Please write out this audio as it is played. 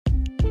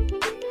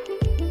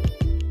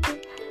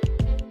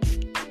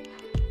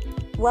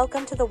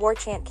Welcome to the War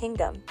Chant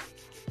Kingdom,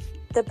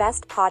 the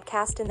best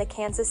podcast in the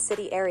Kansas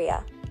City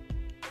area.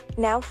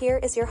 Now here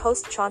is your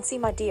host Chauncey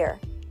Madeir.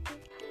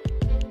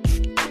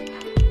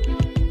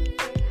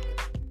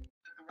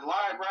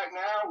 Live right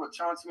now with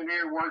Chauncey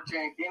Madeir, War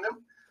Chant Kingdom.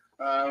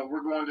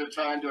 We're going to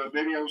try and do a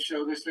video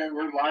show this thing.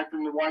 We're live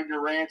from the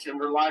Widener Ranch, and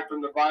we're live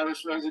from the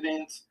Virus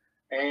residence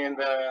and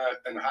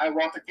in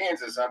Hiawatha,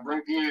 Kansas. I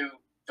bring to you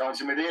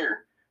Chauncey Madeir.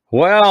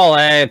 Well,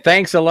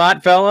 thanks a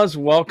lot, fellas.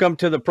 Welcome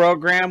to the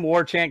program,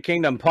 War Chant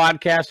Kingdom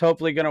podcast.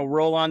 Hopefully going to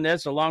roll on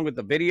this along with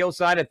the video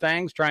side of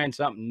things, trying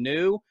something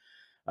new.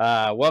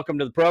 Welcome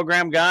to the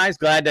program, guys.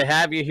 Glad to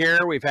have you here.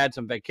 We've had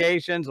some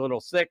vacations, a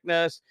little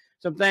sickness.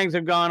 Some things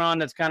have gone on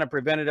that's kind of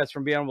prevented us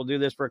from being able to do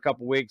this for a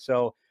couple weeks.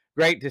 So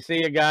great to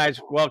see you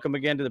guys. Welcome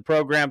again to the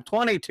program.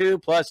 22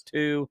 plus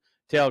 2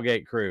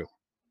 tailgate crew.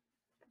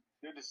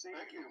 Good to see you.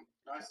 Thank you.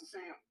 Nice to see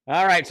you.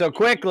 All right, so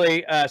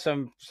quickly,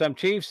 some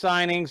Chiefs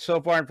signings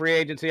so far in free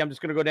agency. I'm just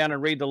going to go down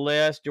and read the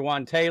list.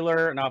 Jawan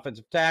Taylor, an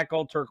offensive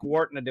tackle. Turk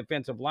Wharton, a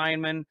defensive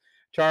lineman.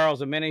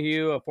 Charles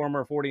Omenihu, a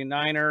former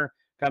 49er,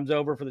 comes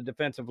over for the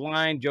defensive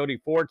line. Jody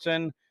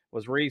Fortson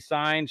was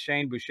re-signed.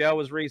 Shane Buechele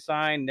was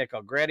re-signed. Nick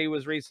Algretti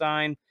was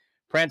re-signed.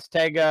 Prince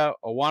Tega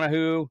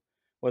Owanahu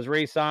was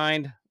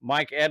re-signed.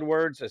 Mike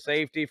Edwards, a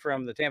safety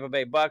from the Tampa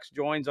Bay Bucks,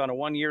 joins on a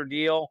one-year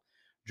deal.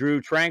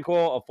 Drew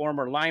Tranquil, a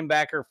former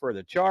linebacker for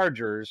the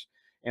Chargers,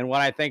 and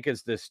what I think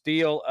is the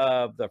steal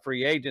of the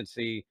free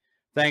agency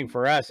thing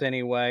for us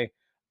anyway,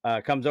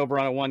 comes over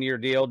on a one-year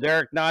deal.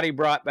 Derek Nottie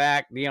brought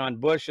back. Deion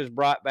Bush is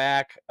brought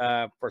back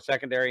for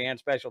secondary and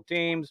special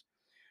teams.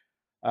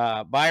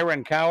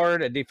 Byron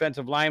Coward, a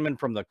defensive lineman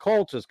from the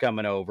Colts, is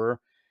coming over.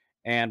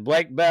 And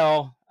Blake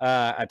Bell,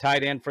 a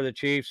tight end for the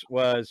Chiefs,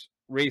 was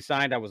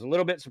re-signed. I was a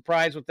little bit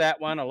surprised with that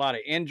one. A lot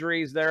of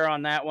injuries there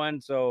on that one,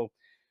 so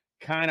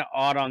kind of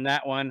odd on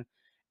that one.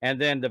 And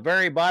then the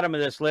very bottom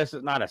of this list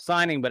is not a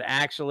signing, but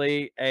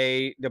actually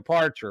a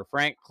departure.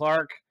 Frank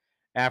Clark,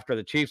 after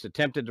the Chiefs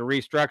attempted to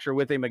restructure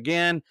with him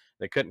again,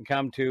 they couldn't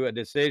come to a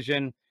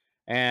decision,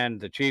 and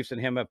the Chiefs and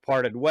him have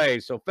parted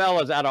ways. So,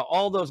 fellas, out of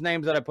all those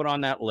names that I put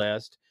on that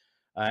list,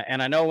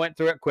 and I know I went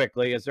through it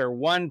quickly, is there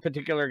one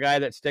particular guy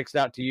that sticks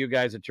out to you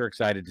guys that you're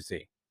excited to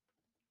see?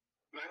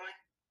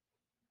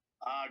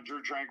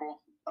 Drew Tranquil.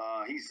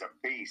 He's a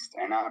beast,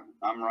 and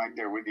I'm right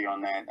there with you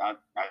on that. I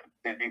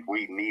think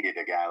we needed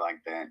a guy like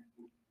that.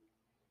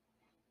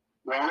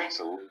 Ronnie?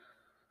 Absolutely.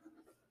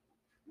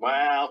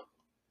 Well,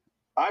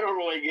 I don't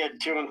really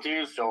get too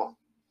enthused till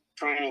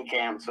training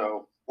camp,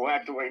 so we'll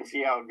have to wait and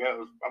see how it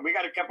goes. But we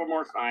got a couple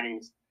more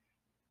signings.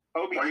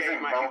 OBJ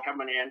might be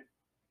coming in.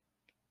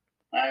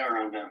 I ain't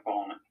really been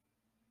pulling it.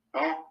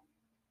 Oh?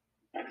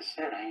 I just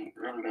said I ain't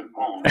really been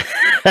pulling it.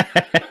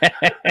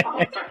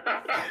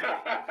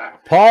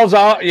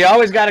 You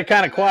always got to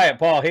kind of quiet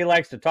Paul. He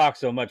likes to talk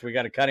so much. We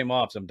got to cut him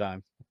off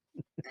sometimes.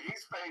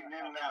 He's fading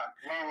in and out.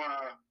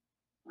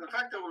 Well, the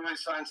fact that we may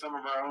sign some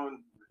of our own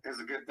is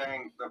a good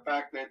thing. The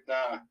fact that,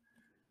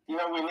 we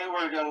knew we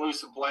were going to lose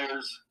some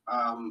players.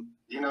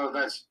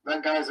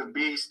 That guy's a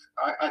beast.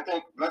 I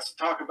think let's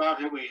talk about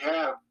who we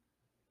have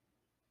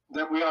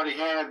that we already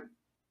had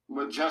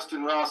with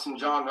Justin Ross and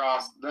John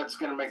Ross. That's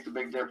going to make the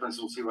big difference.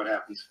 We'll see what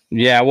happens.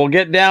 Yeah, we'll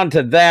get down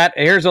to that.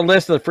 Here's a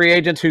list of the free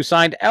agents who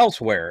signed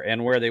elsewhere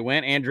and where they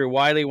went. Andrew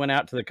Wiley went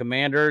out to the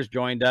Commanders,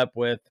 joined up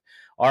with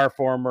our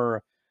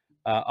former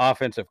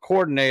offensive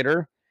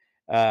coordinator.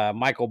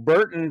 Michael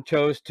Burton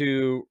chose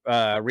to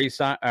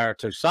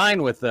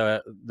sign with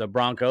the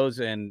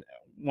Broncos and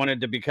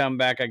wanted to become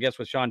back, I guess,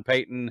 with Sean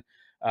Payton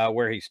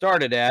where he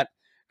started at.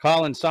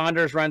 Colin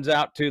Saunders runs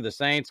out to the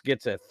Saints,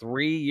 gets a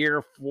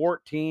 3-year,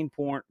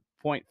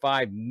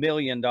 $14.5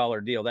 million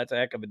deal. That's a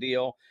heck of a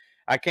deal.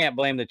 I can't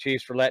blame the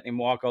Chiefs for letting him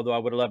walk, although I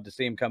would have loved to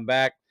see him come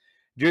back.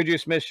 Juju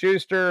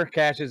Smith-Schuster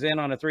cashes in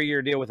on a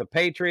 3-year deal with the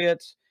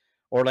Patriots.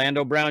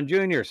 Orlando Brown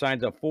Jr.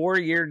 signs a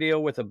 4-year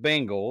deal with the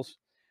Bengals.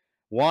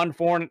 Juan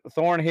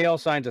Thornhill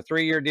signs a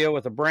 3-year deal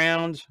with the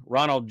Browns.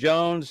 Ronald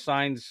Jones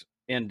signs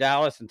in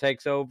Dallas and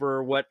takes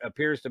over what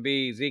appears to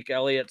be Zeke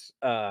Elliott's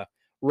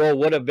role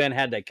would have been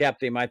had they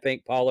kept him. I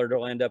think Pollard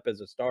will end up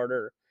as a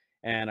starter,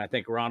 and I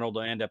think Ronald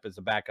will end up as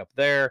a backup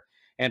there.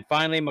 And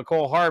finally,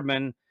 McCole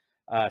Hardman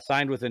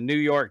signed with the New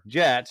York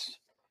Jets.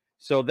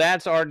 So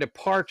that's our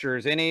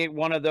departures. Any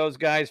one of those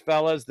guys,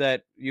 fellas,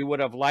 that you would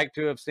have liked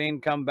to have seen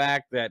come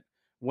back that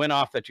went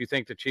off that you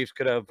think the Chiefs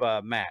could have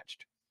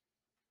matched?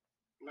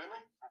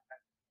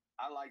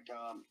 I like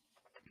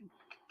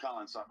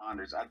Colin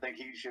Saunders. I think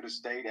he should have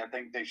stayed. I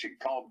think they should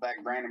call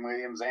back Brandon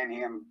Williams and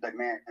him.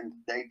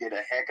 They did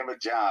a heck of a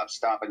job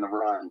stopping the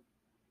run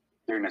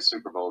during the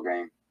Super Bowl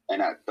game.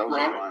 And those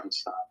are run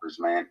stoppers,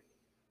 man.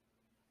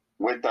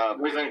 What do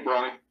you think,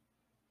 Bronny?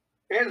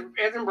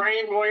 Isn't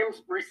Brandon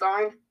Williams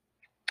re-signed?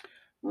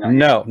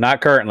 No,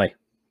 not currently.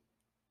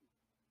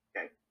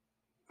 Okay.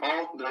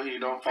 Paul, you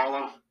don't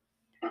follow?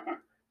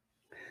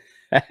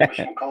 Wish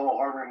McCole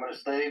Hardman would have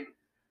stayed.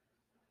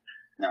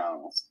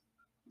 No.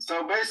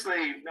 So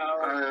basically,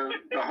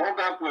 the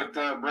holdup with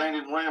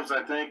Brandon Williams,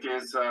 I think,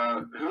 is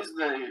who's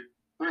the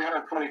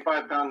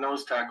 325-pound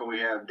nose tackle we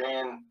have.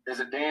 Dan, is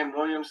it Dan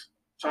Williams,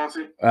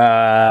 Chauncey?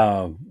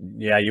 Yeah,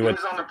 you He would.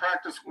 was on the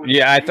practice.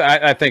 Yeah,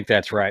 I think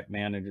that's right,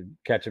 man. It's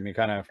catching me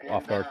kind of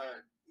off guard.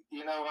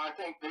 You know, I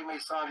think they may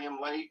sign him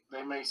late.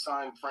 They may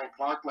sign Frank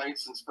Clark late,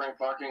 since Frank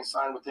Clark ain't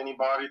signed with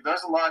anybody.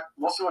 There's a lot.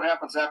 We'll see what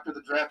happens after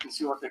the draft and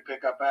see what they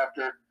pick up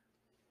after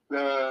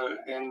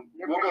and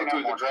we'll go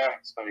through the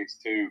draft space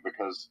too,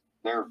 because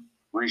they're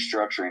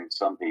restructuring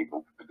some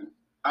people.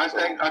 I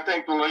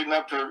think we're leading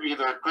up to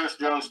either a Chris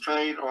Jones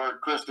trade or a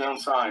Chris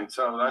Jones sign.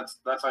 So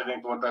that's I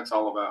think what that's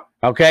all about.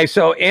 Okay,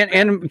 so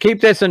and keep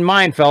this in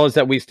mind, fellas,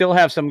 that we still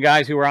have some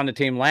guys who were on the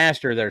team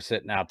last year that are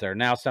sitting out there.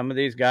 Now, some of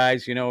these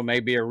guys, you know, may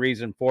be a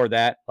reason for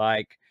that.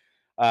 Like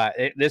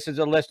this is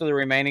a list of the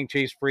remaining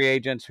Chiefs free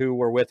agents who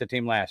were with the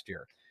team last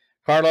year.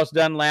 Carlos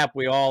Dunlap,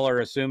 we all are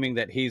assuming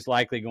that he's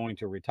likely going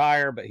to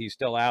retire, but he's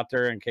still out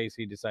there in case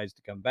he decides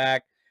to come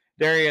back.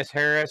 Darius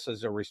Harris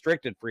is a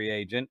restricted free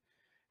agent.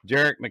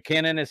 Jerick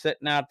McKinnon is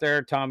sitting out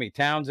there. Tommy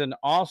Townsend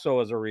also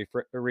is a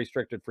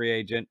restricted free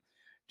agent.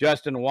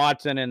 Justin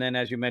Watson, and then,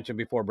 as you mentioned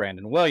before,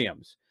 Brandon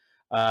Williams.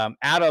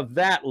 Out of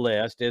that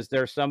list, is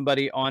there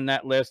somebody on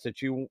that list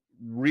that you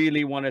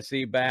really want to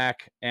see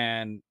back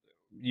and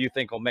you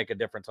think will make a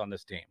difference on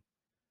this team?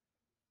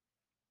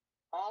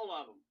 All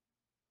of them.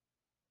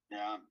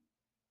 Yeah,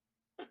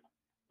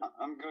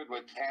 I'm good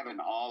with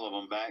having all of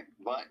them back,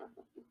 but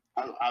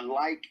I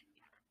like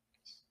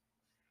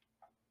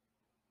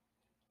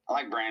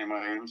Brandon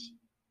Williams,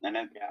 and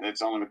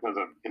that's only because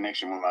of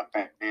connection with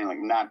my family.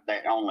 Not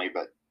that only,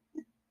 but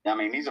I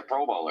mean, he's a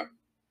Pro Bowler.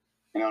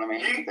 You know what I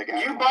mean?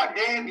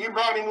 You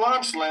brought him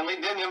lunch, Lindley.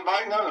 Didn't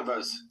invite none of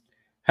us.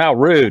 How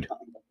rude!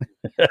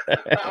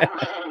 How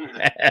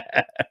rude!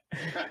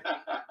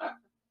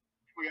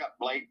 We got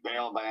Blake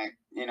Bell back.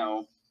 You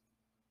know,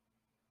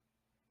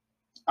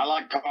 I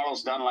like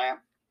Carlos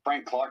Dunlap.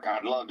 Frank Clark,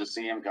 I'd love to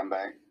see him come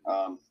back.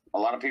 A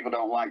lot of people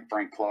don't like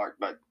Frank Clark,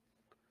 but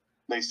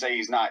they say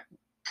he's not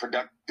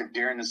productive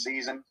during the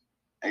season.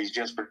 He's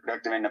just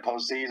productive in the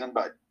postseason.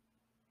 But,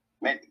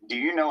 man, do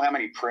you know how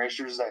many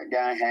pressures that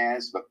guy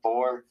has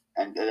before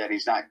and that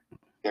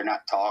they're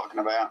not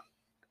talking about?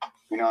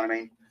 You know what I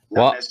mean?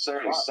 Not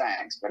necessarily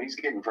sacks, but he's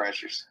getting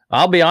pressures.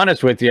 I'll be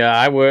honest with you.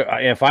 I would,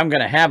 if I'm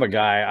going to have a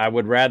guy, I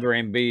would rather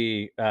him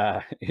be,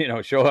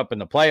 show up in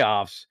the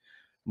playoffs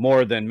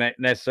more than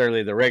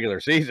necessarily the regular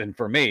season.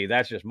 For me,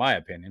 that's just my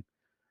opinion.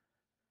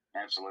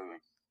 Absolutely.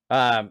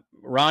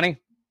 Ronnie,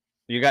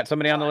 you got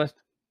somebody on the list?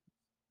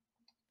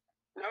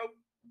 Nope.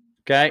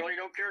 Okay. I really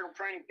don't care till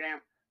training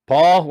camp.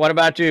 Paul, what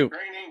about you?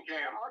 Training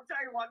camp. I'll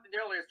tell you what the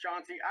deal is,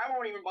 Chauncey. I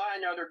won't even buy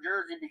another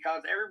jersey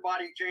because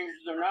everybody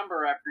changes their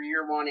number after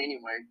year one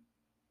anyway.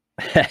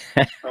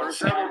 Well,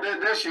 several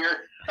did this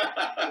year.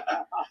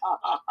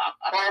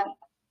 Paul,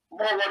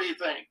 what do you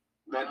think?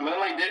 That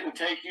Lily didn't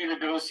take you to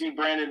go see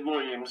Brandon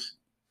Williams.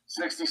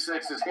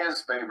 66 is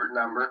his favorite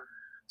number.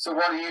 So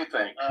what do you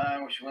think?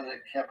 I wish would have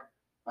kept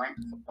Frank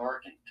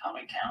Clark and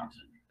Tommy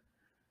Townsend.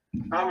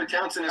 Tommy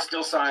Townsend is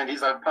still signed.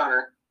 He's a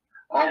punter.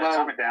 Although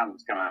Tommy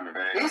Townsend's coming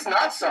today. He's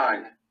not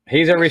signed.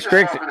 He's a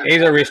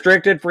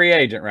restricted free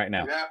agent right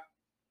now.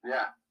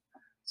 Yeah.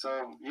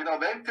 So,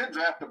 they could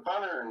draft a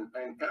punter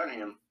and cut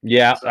him.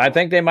 Yeah, so, I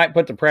think they might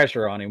put the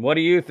pressure on him. What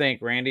do you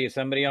think, Randy? Is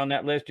somebody on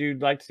that list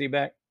you'd like to see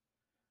back?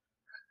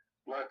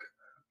 Look,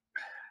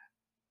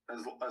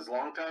 as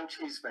longtime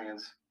Chiefs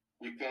fans,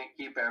 you can't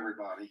keep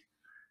everybody.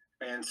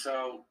 And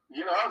so,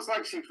 I would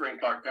like to see Frank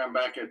Clark come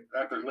back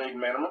at the league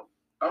minimum.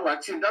 I'd like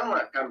to see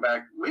Dunlap come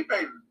back. We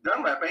paid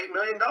Dunlap $8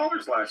 million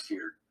last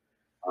year.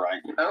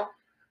 Right.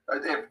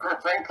 If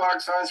Frank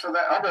Clark signs for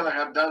that, I'd rather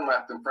have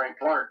Dunlap than Frank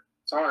Clark.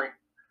 Sorry.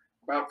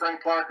 Well,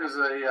 Frank Clark is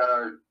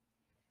the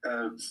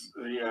OC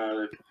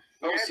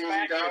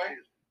guy.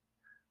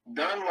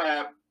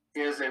 Dunlap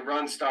is a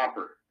run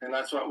stopper, and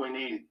that's what we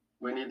need.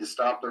 We need to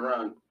stop the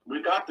run.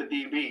 We got the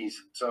DBs,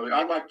 so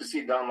I'd like to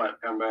see Dunlap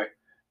come back.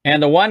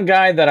 And the one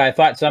guy that I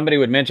thought somebody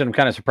would mention, I'm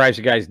kind of surprised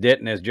you guys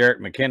didn't, is Jerick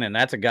McKinnon.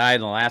 That's a guy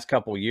in the last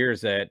couple of years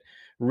that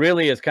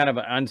really is kind of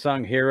an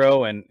unsung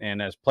hero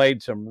and has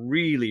played some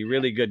really,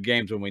 really good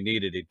games when we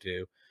needed it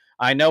to.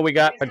 I know we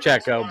got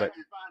Pacheco, but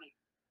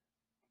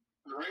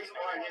the reason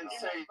why I didn't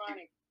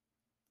say,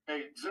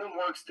 hey, Zoom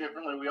works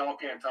differently. We all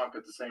can't talk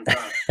at the same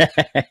time.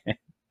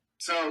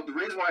 So the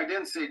reason why I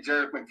didn't say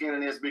Jerick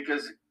McKinnon is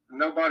because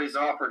nobody's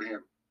offered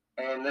him.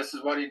 And this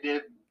is what he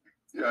did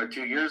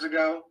 2 years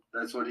ago.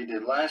 That's what he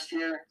did last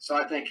year. So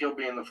I think he'll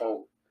be in the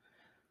fold.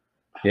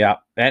 Yeah.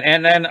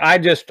 And then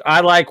I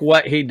like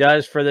what he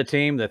does for the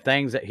team, the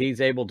things that he's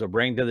able to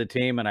bring to the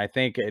team. And I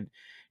think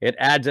it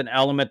adds an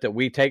element that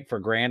we take for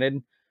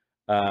granted.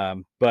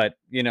 But,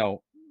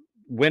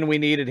 when we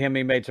needed him,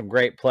 he made some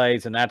great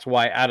plays. And that's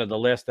why out of the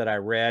list that I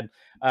read,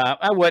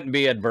 I wouldn't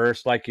be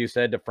adverse, like you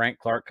said, to Frank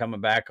Clark coming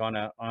back on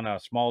a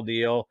small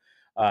deal.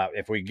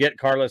 If we get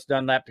Carlos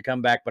Dunlap to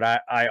come back, but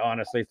I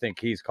honestly think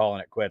he's calling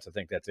it quits. I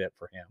think that's it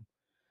for him.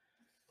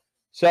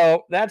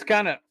 So that's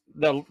kind of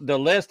the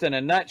list in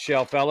a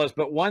nutshell, fellas.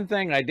 But one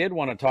thing I did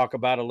want to talk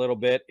about a little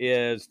bit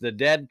is the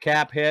dead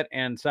cap hit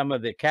and some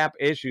of the cap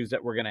issues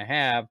that we're going to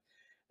have.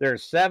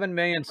 There's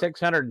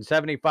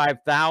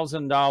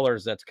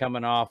 $7,675,000 that's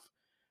coming off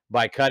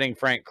by cutting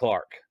Frank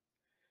Clark.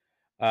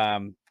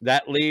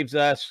 That leaves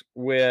us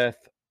with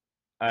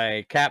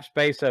a cap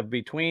space of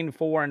between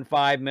 $4 and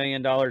 $5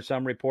 million.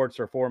 Some reports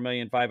are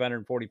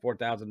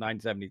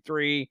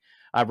 $4,544,973.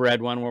 I've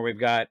read one where we've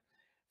got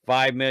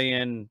 5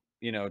 million,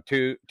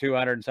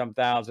 200 and some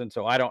thousand.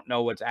 So I don't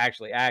know what's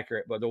actually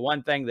accurate, but the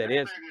one thing that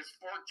is 14,900,000.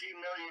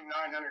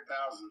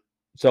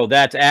 So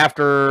that's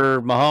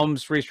after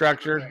Mahomes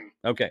restructured.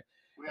 Okay.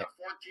 We have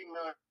 14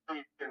 million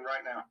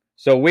right now.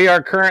 So we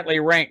are currently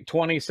ranked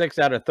 26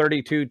 out of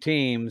 32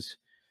 teams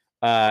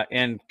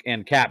in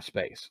cap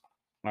space.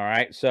 All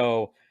right.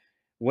 So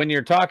when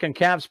you're talking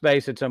cap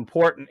space, it's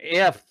important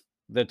if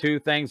the two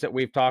things that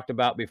we've talked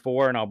about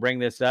before, and I'll bring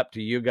this up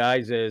to you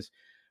guys, is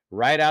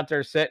right out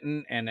there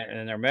sitting, and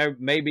there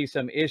may be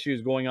some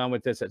issues going on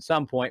with this at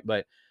some point,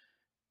 but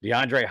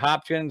DeAndre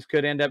Hopkins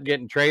could end up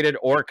getting traded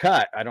or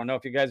cut. I don't know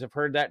if you guys have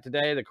heard that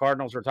today. The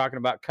Cardinals are talking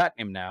about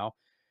cutting him now,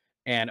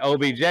 and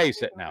OBJ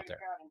sitting out there.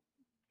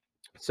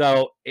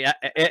 So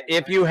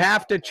if you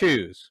have to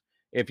choose,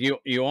 if you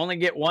only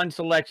get one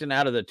selection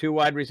out of the two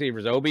wide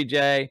receivers,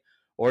 OBJ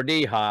or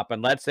D-Hop,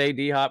 and let's say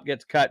D-Hop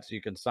gets cut, so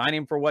you can sign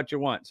him for what you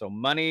want. So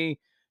money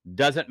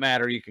doesn't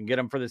matter. You can get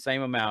him for the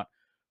same amount.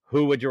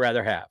 Who would you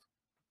rather have?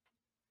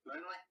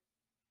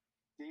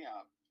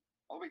 D-Hop.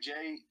 OBJ,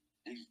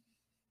 he's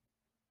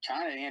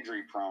kind of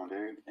injury prone,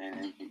 dude,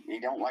 and he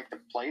don't like to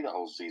play the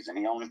whole season.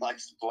 He only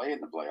likes to play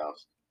in the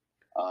playoffs.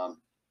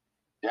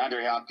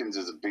 DeAndre Hopkins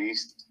is a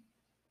beast.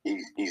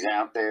 He's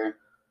out there,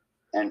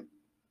 and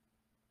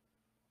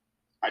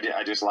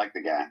I just like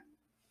the guy.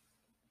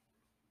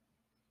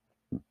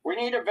 We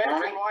need a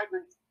veteran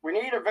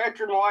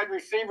wide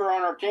receiver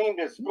on our team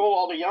to school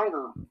all the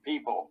younger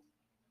people.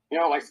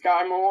 Like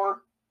Sky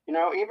Moore.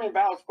 Even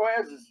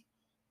Vasquez is.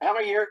 How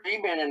many years has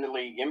he been in the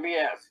league?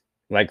 MVS.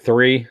 Like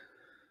 3.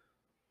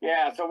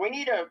 Yeah, so we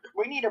need a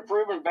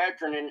proven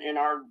veteran in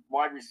our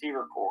wide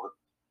receiver core.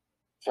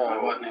 So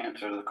I wouldn't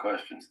answer the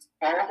questions.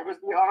 It was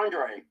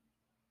DeAndre.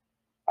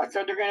 I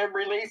said they're going to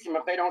release him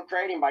if they don't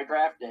trade him by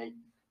draft day.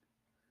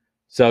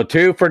 So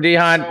 2 for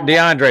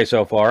DeAndre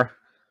so far.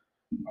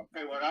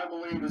 Okay, what I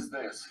believe is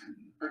this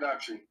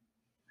production.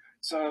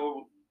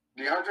 So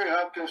DeAndre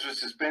Hopkins was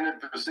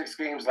suspended for 6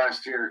 games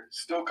last year.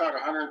 Still caught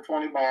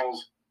 120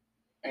 balls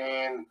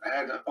and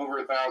had over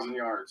 1,000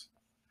 yards.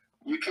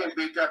 You can't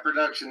beat that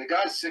production. The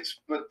guy's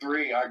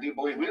 6'3", I do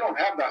believe. We don't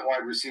have that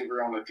wide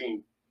receiver on the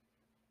team.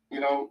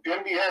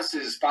 MBS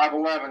is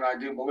 5'11", I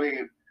do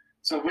believe.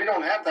 So we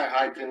don't have that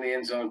height in the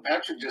end zone.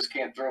 Patrick just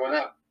can't throw it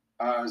up.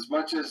 As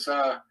much as,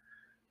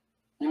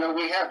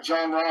 we have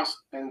John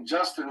Ross and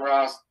Justin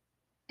Ross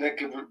that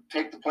could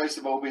take the place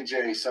of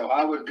OBJ. So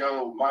I would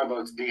go, my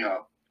vote's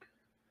D-Hop.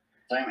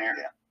 Same here.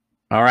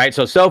 All right,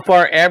 so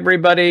far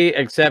everybody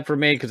except for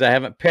me, because I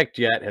haven't picked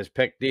yet, has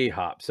picked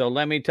D-Hop. So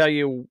let me tell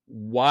you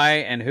why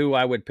and who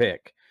I would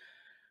pick.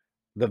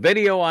 The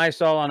video I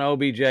saw on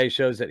OBJ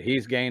shows that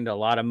he's gained a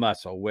lot of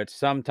muscle, which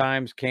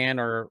sometimes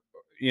can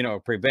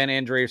prevent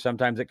injury, or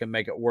sometimes it can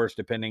make it worse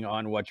depending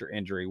on what your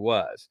injury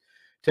was.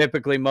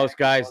 Typically, most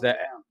guys that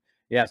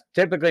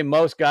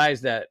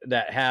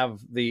have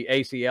the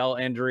ACL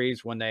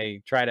injuries, when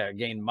they try to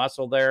gain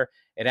muscle there,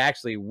 it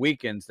actually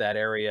weakens that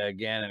area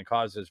again and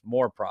causes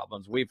more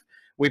problems.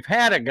 We've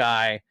had a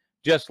guy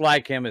just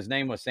like him. His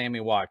name was Sammy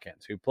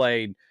Watkins, who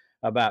played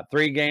about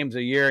 3 games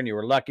a year, and you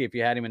were lucky if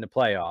you had him in the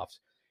playoffs.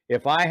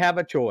 If I have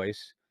a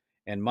choice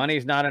and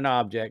money's not an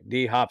object,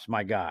 D-Hop's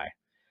my guy.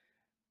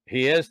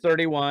 He is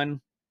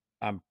 31.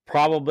 I'm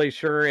probably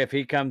sure if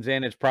he comes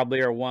in, it's probably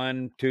a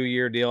 1-2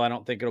 year deal. I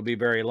don't think it'll be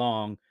very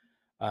long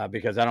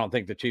because I don't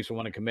think the Chiefs will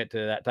want to commit to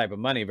that type of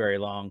money very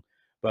long.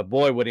 But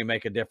boy, would he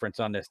make a difference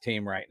on this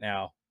team right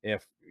now.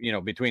 If,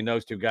 between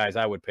those two guys,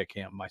 I would pick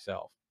him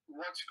myself.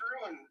 What's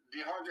screwing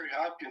DeAndre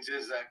Hopkins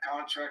is that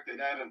contract that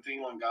Adam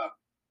Thielen got,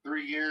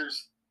 3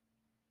 years,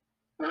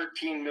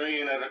 $13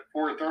 million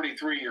for a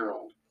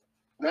 33-year-old.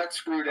 That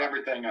screwed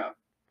everything up.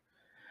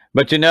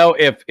 But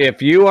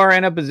if you are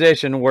in a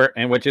position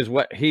which is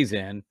what he's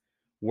in,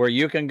 where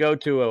you can go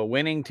to a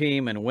winning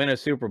team and win a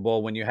Super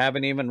Bowl when you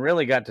haven't even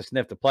really got to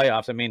sniff the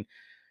playoffs. I mean,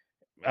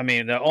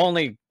 the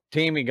only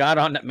team he got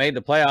on that made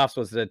the playoffs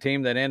was the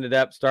team that ended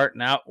up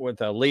starting out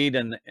with a lead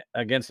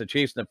against the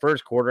Chiefs in the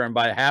first quarter, and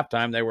by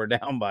halftime they were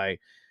down by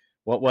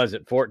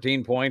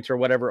 14 points or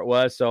whatever it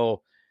was.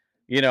 So,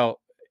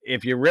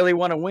 if you really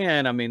want to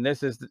win,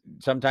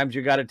 sometimes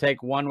you got to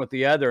take one with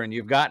the other, and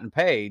you've gotten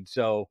paid.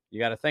 So you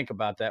got to think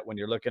about that when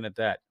you're looking at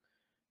that,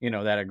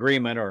 that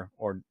agreement or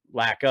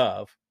lack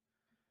of.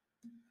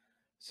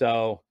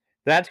 So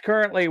that's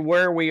currently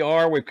where we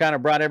are. We've kind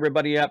of brought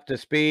everybody up to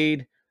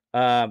speed.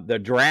 The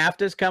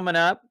draft is coming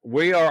up.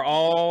 We are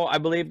all, I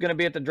believe, going to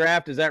be at the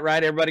draft. Is that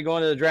right? Everybody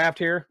going to the draft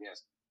here?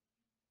 Yes.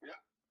 Yeah,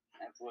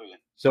 absolutely.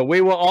 So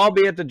we will all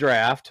be at the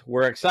draft.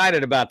 We're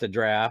excited about the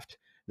draft.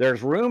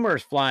 There's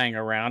rumors flying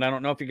around. I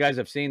don't know if you guys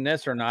have seen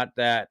this or not,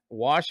 that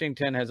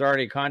Washington has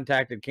already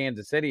contacted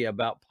Kansas City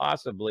about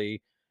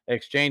possibly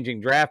exchanging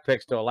draft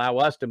picks to allow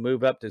us to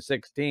move up to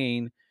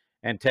 16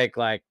 and take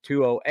like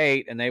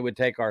 208, and they would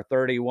take our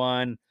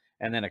 31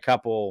 and then a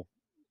couple,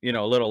 a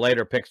little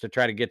later picks to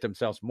try to get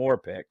themselves more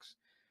picks.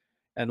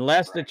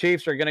 Unless the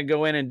Chiefs are going to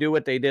go in and do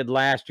what they did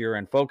last year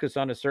and focus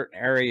on a certain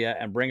area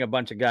and bring a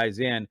bunch of guys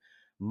in,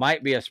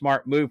 might be a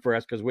smart move for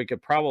us, because we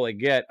could probably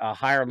get a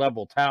higher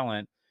level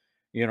talent,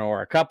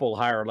 or a couple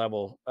higher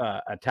level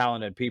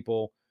talented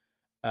people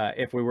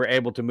if we were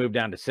able to move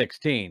down to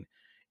 16.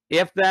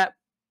 If that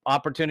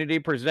opportunity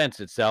presents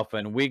itself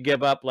and we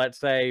give up, let's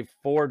say,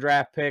 4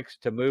 draft picks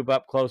to move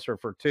up closer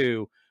for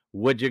 2,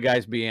 would you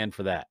guys be in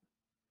for that?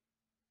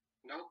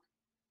 Nope.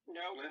 No,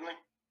 Lindley?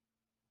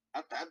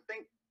 I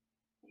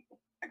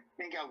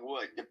think I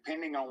would,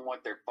 depending on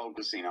what they're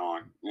focusing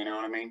on. You know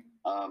what I mean?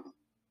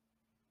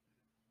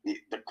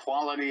 The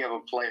quality of a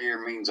player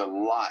means a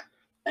lot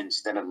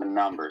instead of the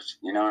numbers.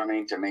 You know what I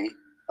mean? To me.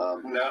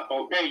 No,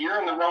 okay, you're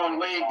in the wrong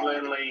league,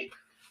 Lindley.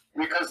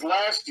 Because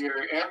last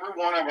year, every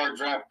one of our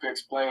draft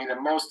picks played,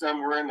 and most of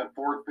them were in the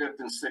 4th, 5th,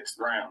 and 6th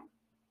round.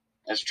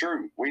 That's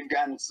true. We've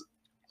gotten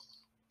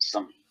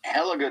some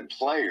hella good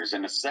players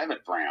in the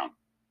 7th round.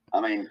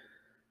 I mean,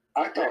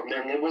 I thought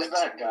it was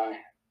that guy.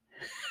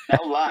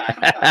 No lie.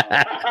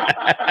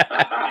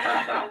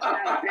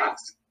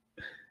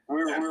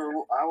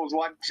 I was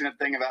watching a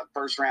thing about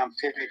first-round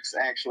picks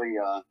actually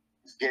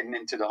getting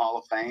into the Hall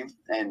of Fame,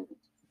 and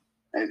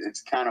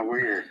it's kind of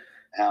weird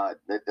how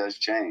that does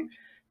change.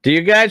 Do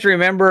you guys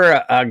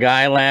remember a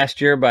guy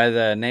last year by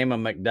the name of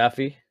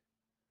McDuffie?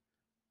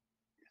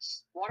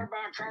 What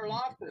about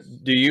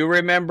Charloftis? Do you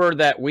remember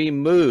that we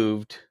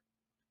moved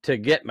to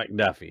get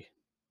McDuffie?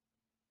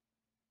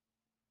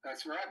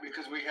 That's right,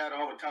 because we had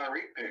all the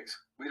Tyreek picks.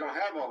 We don't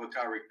have all the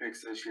Tyreek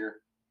picks this year.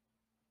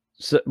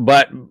 So,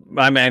 but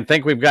I mean, I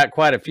think we've got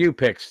quite a few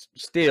picks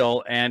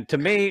still. And to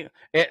me,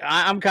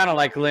 I'm kind of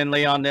like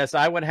Lindley on this.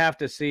 I would have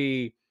to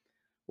see,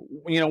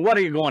 what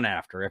are you going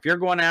after? If you're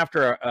going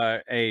after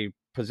a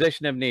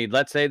position of need,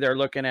 let's say they're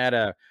looking at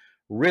a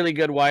really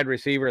good wide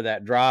receiver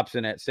that drops,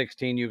 and at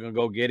 16 you can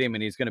go get him,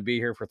 and he's going to be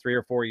here for 3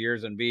 or 4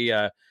 years and be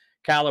a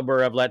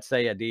caliber of, let's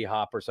say, a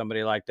Dhop or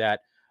somebody like that.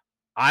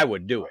 I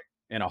would do it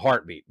in a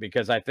heartbeat,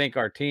 because I think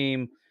our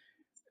team,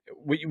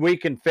 we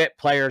can fit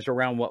players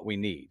around what we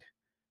need.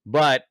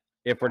 But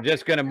if we're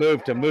just going to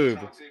move. Chauncey,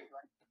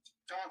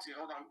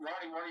 hold on.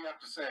 Ronnie, what do you have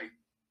to say?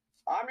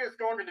 I'm just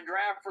going to the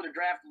draft for the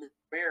draft of the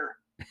bear.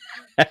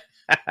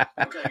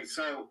 Okay,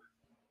 so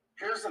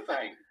here's the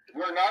thing.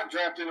 We're not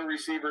drafting a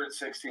receiver at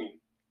 16.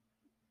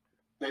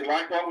 They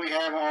like what we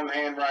have on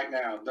hand right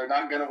now. They're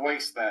not going to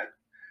waste that,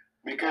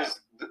 because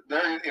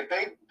if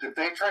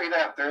they trade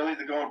up, they're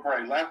either going for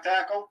a left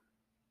tackle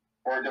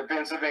or a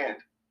defensive end,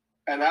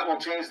 and that will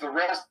change the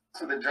rest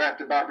of the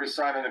draft about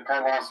resigning a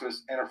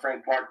Karlaftis and a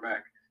Frank Clark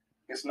back.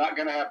 It's not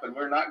going to happen.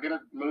 We're not going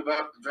to move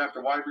up to draft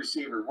a wide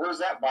receiver. Where's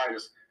that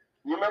bias?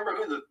 You remember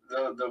who the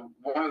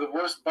one of the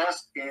worst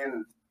busts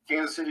in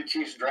Kansas City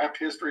Chiefs draft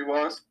history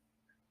was?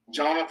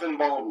 Jonathan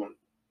Baldwin.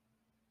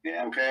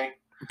 Yeah, okay.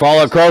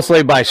 Followed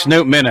closely by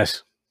Snoop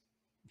Minnis.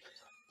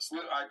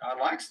 I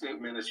like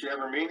Snoop Minnis. You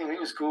ever meet him? He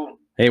was cool.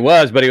 He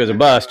was, but he was a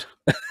bust.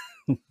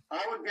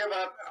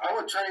 I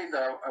would trade,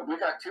 though. We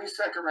got 2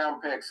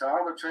 second-round picks, so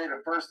I would trade a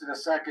 1st and a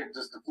 2nd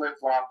just to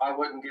flip-flop. I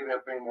wouldn't give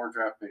up any more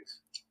draft picks.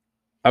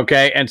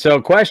 Okay, and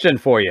so question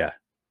for you.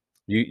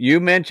 You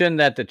mentioned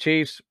that the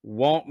Chiefs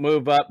won't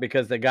move up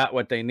because they got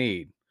what they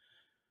need.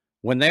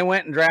 When they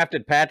went and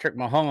drafted Patrick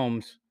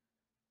Mahomes,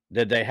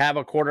 did they have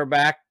a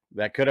quarterback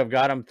that could have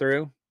got them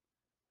through?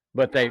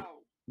 But they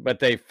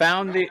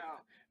found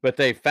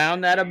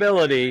that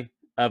ability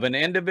of an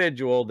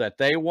individual that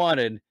they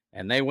wanted,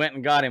 and they went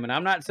and got him. And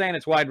I'm not saying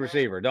it's wide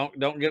receiver. Don't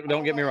get me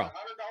wrong. $100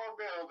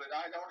 bill that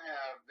I don't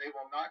have. They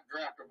will not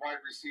draft a wide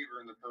receiver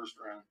in the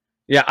 1st round.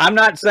 Yeah, I'm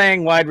not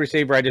saying wide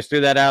receiver. I just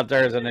threw that out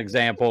there as an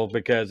example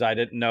because I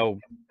didn't know,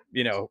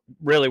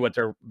 really what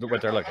they're looking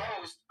at. I'm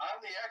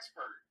the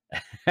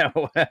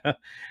expert.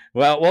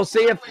 Well, we'll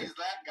see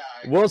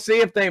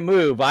if they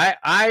move.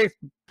 I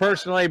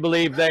personally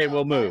believe they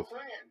will move.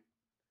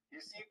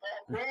 You see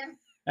Paul Quinn?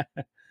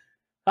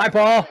 Hi,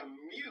 Paul.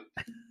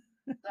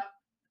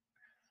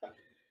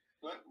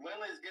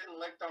 Lily's getting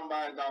licked on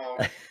by a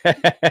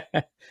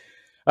dog.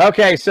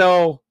 Okay,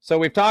 so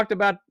we've talked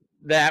about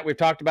that. We've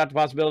talked about the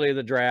possibility of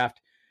the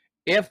draft.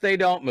 If they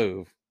don't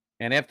move,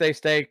 and if they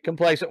stay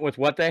complacent with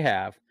what they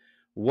have,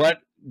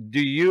 what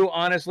do you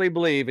honestly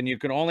believe? And you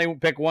can only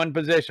pick one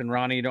position,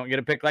 Ronnie. You don't get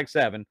to pick like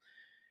 7.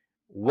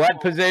 What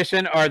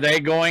position are they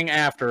going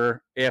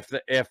after if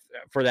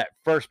for that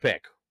first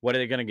pick? What are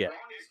they going to get?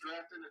 Ronnie's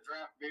drafting the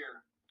draft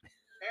beer.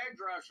 Edge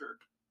rusher.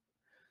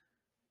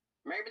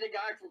 Maybe the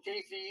guy from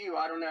TCU.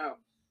 I don't know.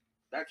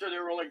 That's who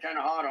they're really kind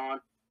of hot on.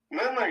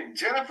 Lindley,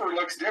 Jennifer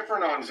looks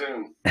different on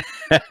Zoom.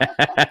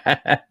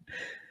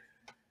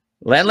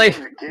 Lindley,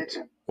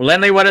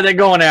 what are they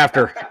going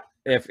after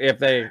if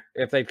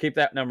they keep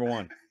that number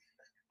 1?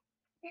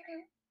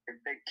 If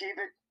they keep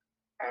it,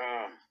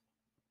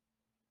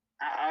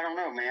 I don't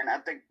know, man. I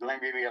think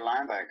maybe be a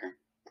linebacker,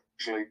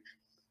 actually.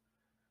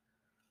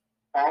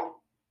 Oh,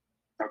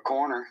 a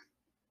corner.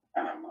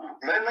 I don't know.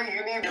 Lindley,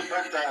 you need to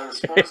put the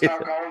sports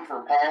talk on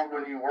for Paul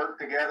when you work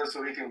together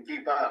so he can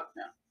keep up.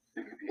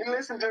 You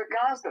listen to it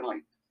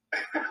constantly.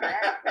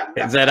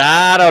 He said,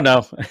 I don't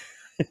know.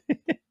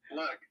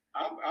 Look,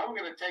 I'm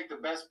going to take the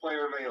best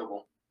player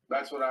available.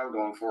 That's what I'm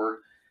going for.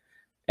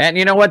 And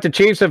you know what? The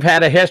Chiefs have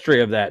had a history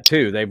of that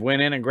too. They've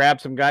went in and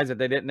grabbed some guys that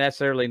they didn't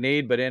necessarily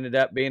need, but ended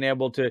up being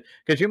able to,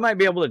 because you might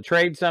be able to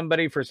trade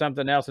somebody for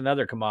something else,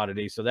 another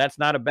commodity. So that's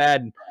not a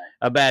bad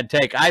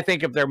take. I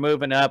think if they're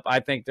moving up,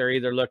 I think they're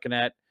either looking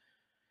at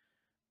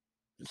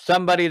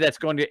somebody that's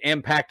going to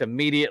impact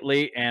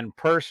immediately. And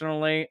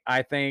personally,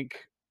 I think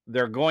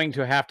they're going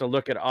to have to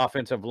look at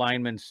offensive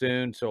linemen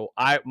soon. So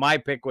my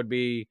pick would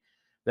be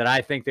that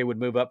I think they would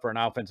move up for an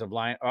offensive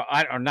line,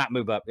 or not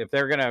move up. If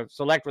they're going to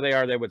select where they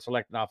are, they would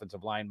select an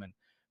offensive lineman,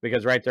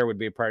 because right there would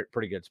be a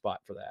pretty good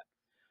spot for that.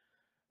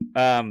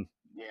 Yeah,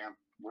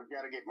 we've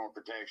got to get more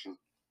protection.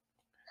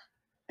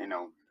 You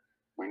know,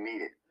 we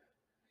need it.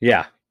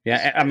 Yeah.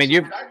 Yeah. I mean,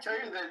 I tell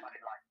you that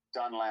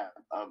Dunlap,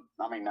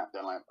 not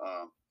Dunlap,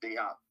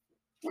 Dhop.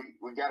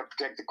 We got to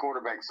protect the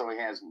quarterback so he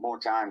has more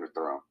time to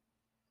throw.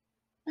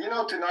 you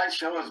know, tonight's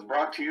show is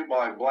brought to you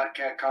by Black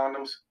Cat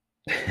Condoms.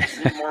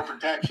 Need more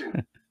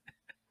protection.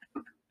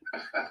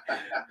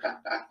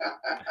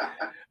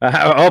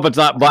 I hope it's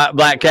not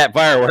Black Cat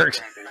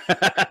Fireworks. Okay,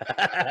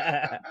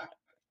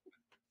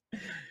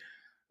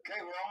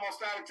 we're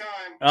almost out of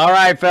time. All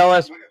right,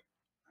 fellas.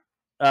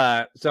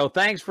 So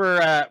thanks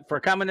for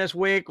coming this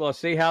week. We'll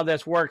see how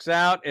this works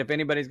out. If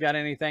anybody's got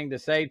anything to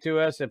say to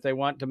us, if they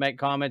want to make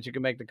comments, you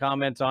can make the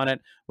comments on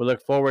it. We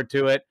look forward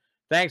to it.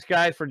 Thanks,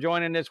 guys, for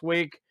joining this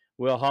week.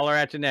 We'll holler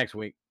at you next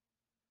week.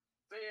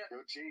 See ya.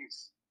 Go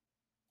Chiefs.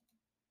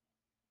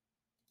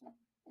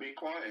 Be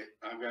quiet.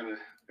 I've got to.